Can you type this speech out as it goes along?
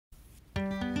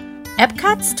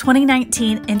Epcot's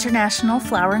 2019 International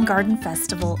Flower and Garden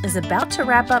Festival is about to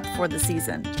wrap up for the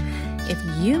season. If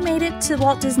you made it to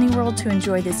Walt Disney World to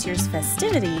enjoy this year's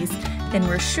festivities, then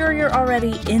we're sure you're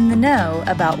already in the know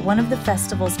about one of the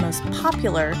festival's most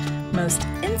popular, most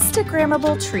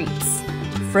Instagrammable treats,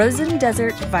 frozen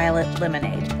desert violet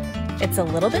lemonade. It's a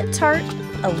little bit tart,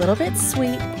 a little bit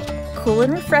sweet, cool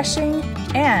and refreshing,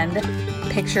 and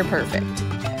picture perfect.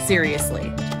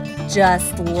 Seriously,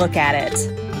 just look at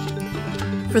it.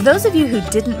 For those of you who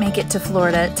didn't make it to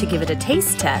Florida to give it a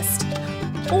taste test,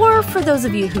 or for those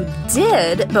of you who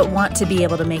did but want to be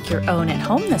able to make your own at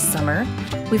home this summer,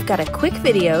 we've got a quick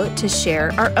video to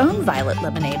share our own violet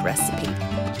lemonade recipe.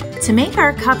 To make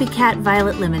our copycat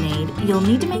violet lemonade, you'll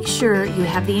need to make sure you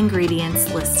have the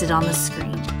ingredients listed on the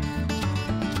screen.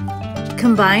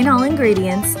 Combine all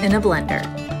ingredients in a blender.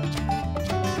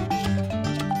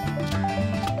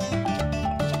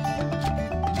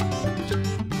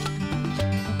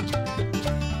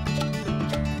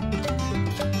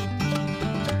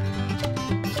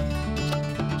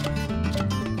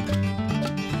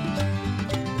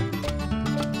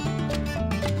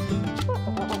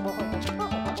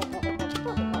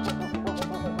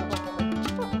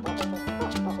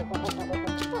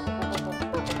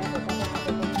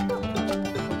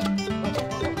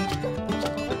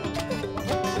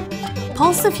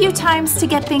 Pulse a few times to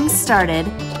get things started,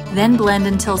 then blend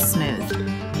until smooth.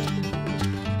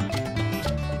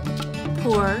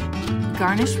 Pour,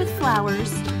 garnish with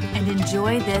flowers, and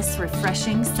enjoy this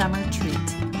refreshing summer treat.